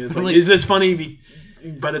reaction. It's is this funny?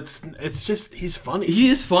 But it's just he's funny. He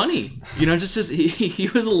is funny. Just as he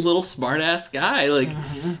was a little smart ass guy.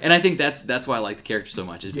 And I think that's why I like the character so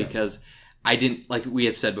much is because I didn't, like we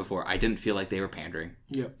have said before, I didn't feel like they were pandering.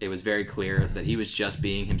 Yep. It was very clear that he was just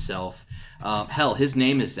being himself. Hell, his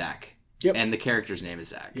name is Zach. Yep. And the character's name is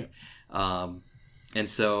Zach. Yep. And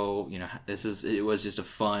so, it was just a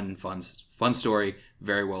fun story.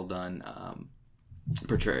 Very well done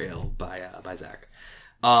portrayal by Zach.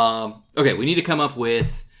 Okay, we need to come up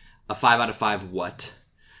with a 5 out of 5 what,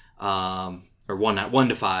 or 1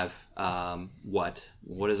 to 5 what.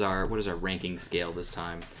 What is our ranking scale this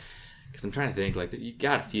time? Because I'm trying to think, you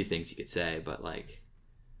got a few things you could say, but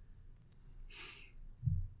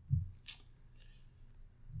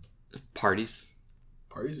parties.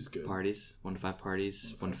 Parties is good. Parties. 1 to 5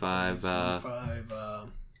 parties. 1 to 5. 1 to 5.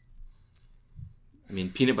 I mean,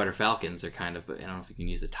 peanut butter falcons are kind of, but I don't know if you can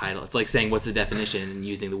use the title. It's like saying what's the definition and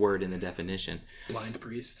using the word in the definition. Blind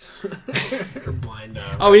priests. Or blind. We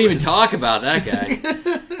didn't even talk about that guy.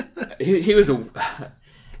 he was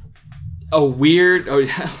a weird.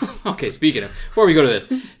 Okay, speaking of, before we go to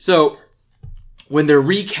this, so when they're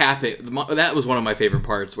recapping, that was one of my favorite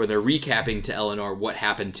parts, where they're recapping to Eleanor what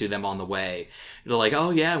happened to them on the way. They're like, oh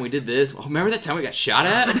yeah, we did this. Oh, remember that time we got shot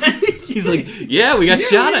at? He's like, yeah, we got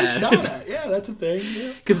shot at. Yeah, that's a thing.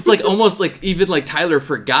 Because it's like almost like even like Tyler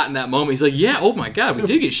forgot in that moment. He's like, yeah, oh my god, we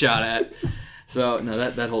did get shot at. So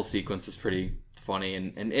no, that whole sequence is pretty funny,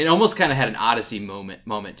 and it almost kind of had an Odyssey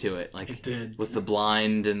moment to it. Like it did. With the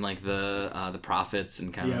blind and like the prophets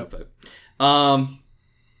and kind of. But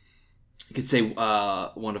you could say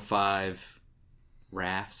 1 to 5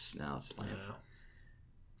 rafts. No, it's like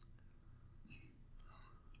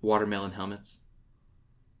watermelon helmets.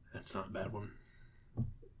 That's not a bad one.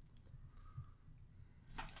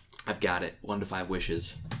 I've got it. 1 to 5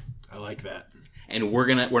 wishes. I like that. And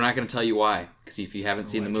we're not gonna tell you why, because if you haven't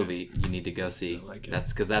seen the movie, you need to go see. I like it.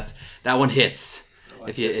 That's because that one hits.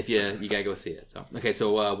 If you gotta go see it. So okay,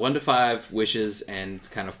 so 1 to 5 wishes and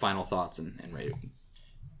kind of final thoughts and rate it.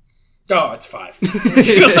 Oh, it's 5.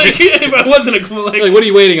 If I wasn't like, what are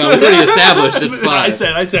you waiting on? We've already established it's 5.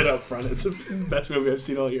 I said up front, it's the best movie I've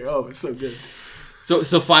seen all year. Oh, it's so good.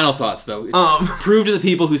 So final thoughts though. Prove to the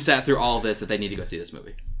people who sat through all of this that they need to go see this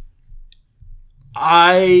movie.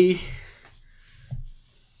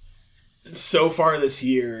 So far this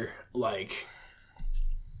year, like,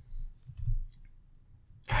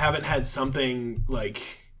 haven't had something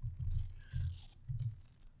like.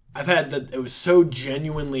 I've had that. It was so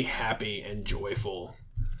genuinely happy and joyful,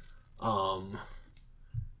 and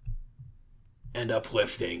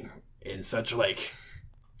uplifting in such like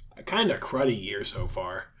a kind of cruddy year so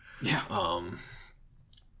far. Yeah.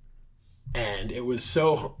 And it was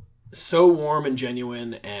so warm and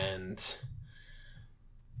genuine, and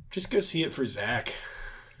just go see it for Zach.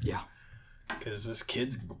 Yeah. Because this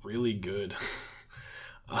kid's really good.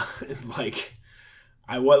 It's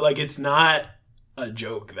not a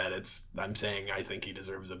joke that I'm saying I think he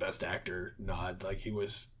deserves a Best Actor nod. Like, he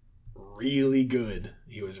was really good.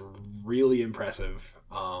 He was really impressive.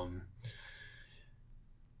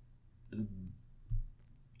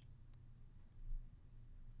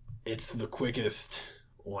 It's the quickest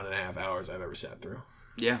 1.5 hours I've ever sat through.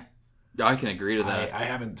 Yeah. I can agree to that. I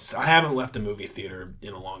haven't left a movie theater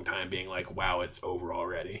in a long time being like, wow, it's over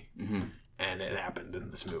already. Mm-hmm. And it happened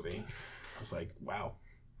in this movie. I was like, wow.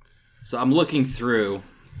 So I'm looking through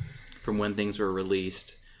from when things were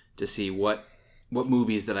released to see what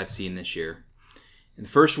movies that I've seen this year. And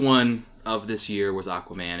the first one of this year was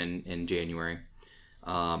Aquaman in January.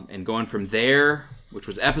 And going from there, which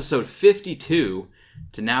was episode 52,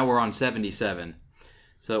 to now we're on 77.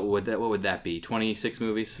 So what would that be? 26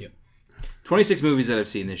 movies? Yep. 26 movies that I've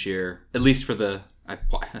seen this year, at least for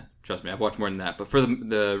trust me, I've watched more than that, but for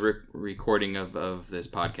the recording of this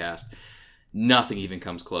podcast, nothing even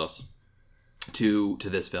comes close to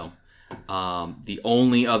this film. The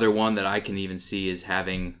only other one that I can even see is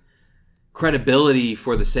having credibility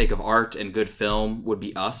for the sake of art and good film would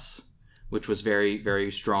be Us, which was very, very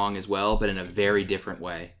strong as well, but in a very different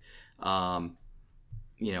way. I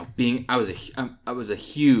was a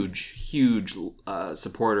huge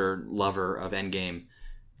supporter, lover of Endgame.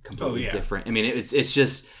 Completely different. I mean, it's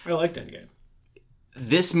just. I liked Endgame.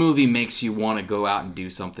 This movie makes you want to go out and do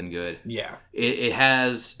something good. Yeah. It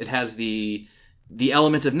has the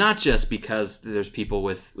element of not just because there's people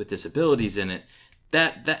with disabilities in it.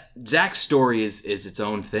 That Zach's story is its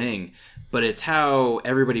own thing, but it's how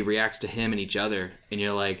everybody reacts to him and each other. And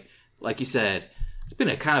you're like you said, it's been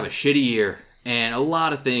a kind of a shitty year. And a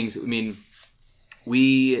lot of things. I mean,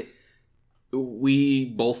 we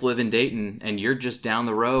both live in Dayton, and you're just down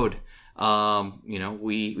the road.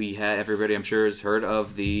 We had everybody, I'm sure, has heard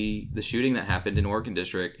of the shooting that happened in Oregon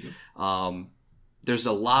District. There's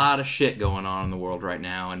a lot of shit going on in the world right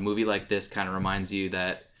now, and a movie like this kind of reminds you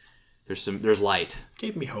that there's light.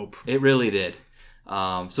 Gave me hope. It really did.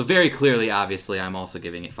 So very clearly, obviously, I'm also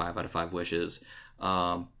giving it 5 out of 5 wishes.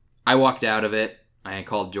 I walked out of it. I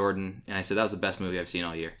called Jordan, and I said, that was the best movie I've seen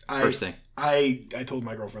all year. First thing. I told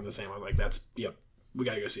my girlfriend the same. I was like, we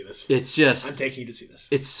gotta go see this. It's just... I'm taking you to see this.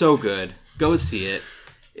 It's so good. Go see it.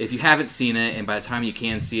 If you haven't seen it, and by the time you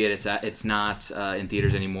can see it, it's not in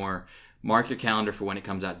theaters anymore, mark your calendar for when it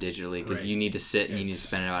comes out digitally, because you need to sit and you need to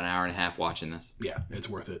spend about an hour and a half watching this. Yeah, it's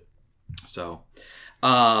worth it. So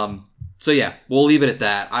yeah, we'll leave it at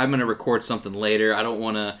that. I'm going to record something later. I don't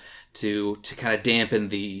want to kind of dampen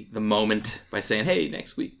the moment by saying, hey,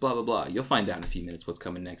 next week, blah, blah, blah. You'll find out in a few minutes what's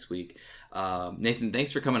coming next week. Nathan,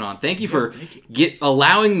 thanks for coming on. Thank you for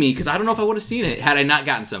allowing me, because I don't know if I would have seen it had I not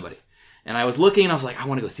gotten somebody. And I was looking, and I was like, I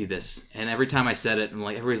want to go see this. And every time I said it, I'm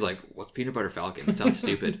like, everybody's like, what's Peanut Butter Falcon? It sounds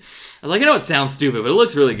stupid. I was like, I know it sounds stupid, but it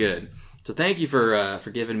looks really good. So thank you for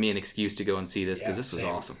giving me an excuse to go and see this, because this was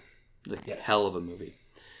awesome. It's a hell of a movie.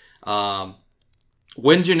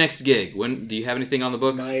 When's your next gig? When do you have anything on the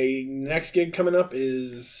books? My next gig coming up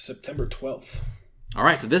is September 12th. All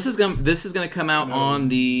right, so this is gonna come out on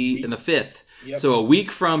the 5th. Yep. So a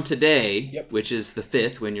week from today, which is the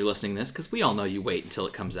 5th when you're listening to this, because we all know you wait until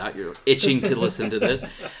it comes out. You're itching to listen to this.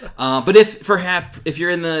 But if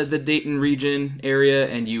you're in the Dayton region area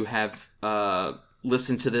and you have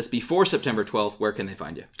listened to this before September 12th, where can they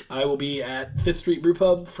find you? I will be at 5th Street Brew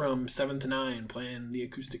Pub from 7 to 9 playing the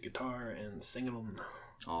acoustic guitar and singing them.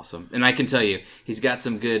 Awesome. And I can tell you, he's got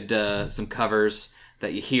some good some covers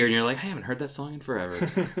that you hear and you're like, I haven't heard that song in forever.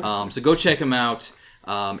 So go check him out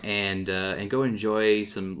and go enjoy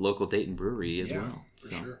some local Dayton brewery as well.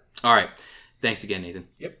 For sure. All right. Thanks again, Nathan.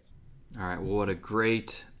 Yep. All right. Well, what a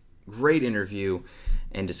great interview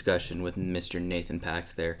and discussion with Mr. Nathan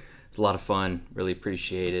Pax there. It was a lot of fun. Really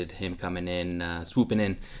appreciated him coming in, swooping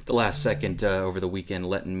in the last second over the weekend,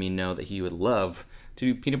 letting me know that he would love to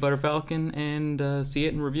do Peanut Butter Falcon and see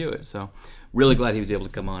it and review it. So really glad he was able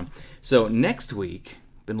to come on. So next week,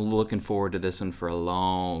 been looking forward to this one for a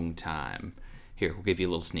long time. Here, we'll give you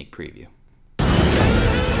a little sneak preview.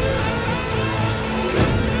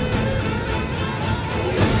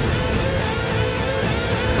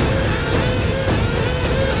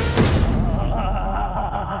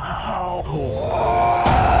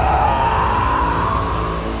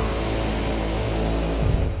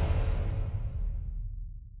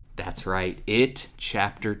 That's right, It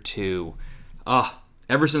Chapter 2.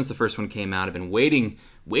 Ever since the first one came out, I've been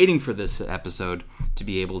waiting for this episode to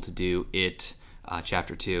be able to do It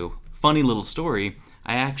Chapter 2. Funny little story,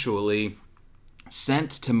 I actually sent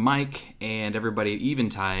to Mike and everybody at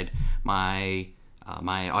Eventide my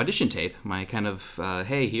audition tape, my kind of,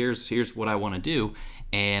 hey, here's what I want to do,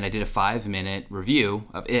 and I did a 5-minute review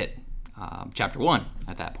of It, Chapter 1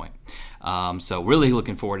 at that point. So really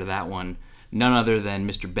looking forward to that one. None other than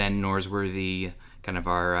Mr. Ben Norsworthy, kind of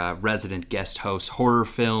our resident guest host, horror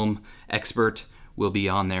film expert, will be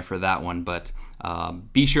on there for that one. But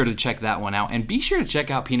be sure to check that one out. And be sure to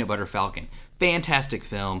check out Peanut Butter Falcon. Fantastic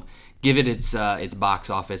film. Give it its box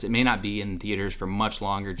office. It may not be in theaters for much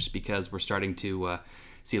longer just because we're starting to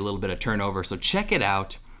see a little bit of turnover. So check it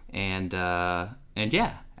out. And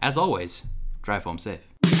yeah, as always, drive home safe.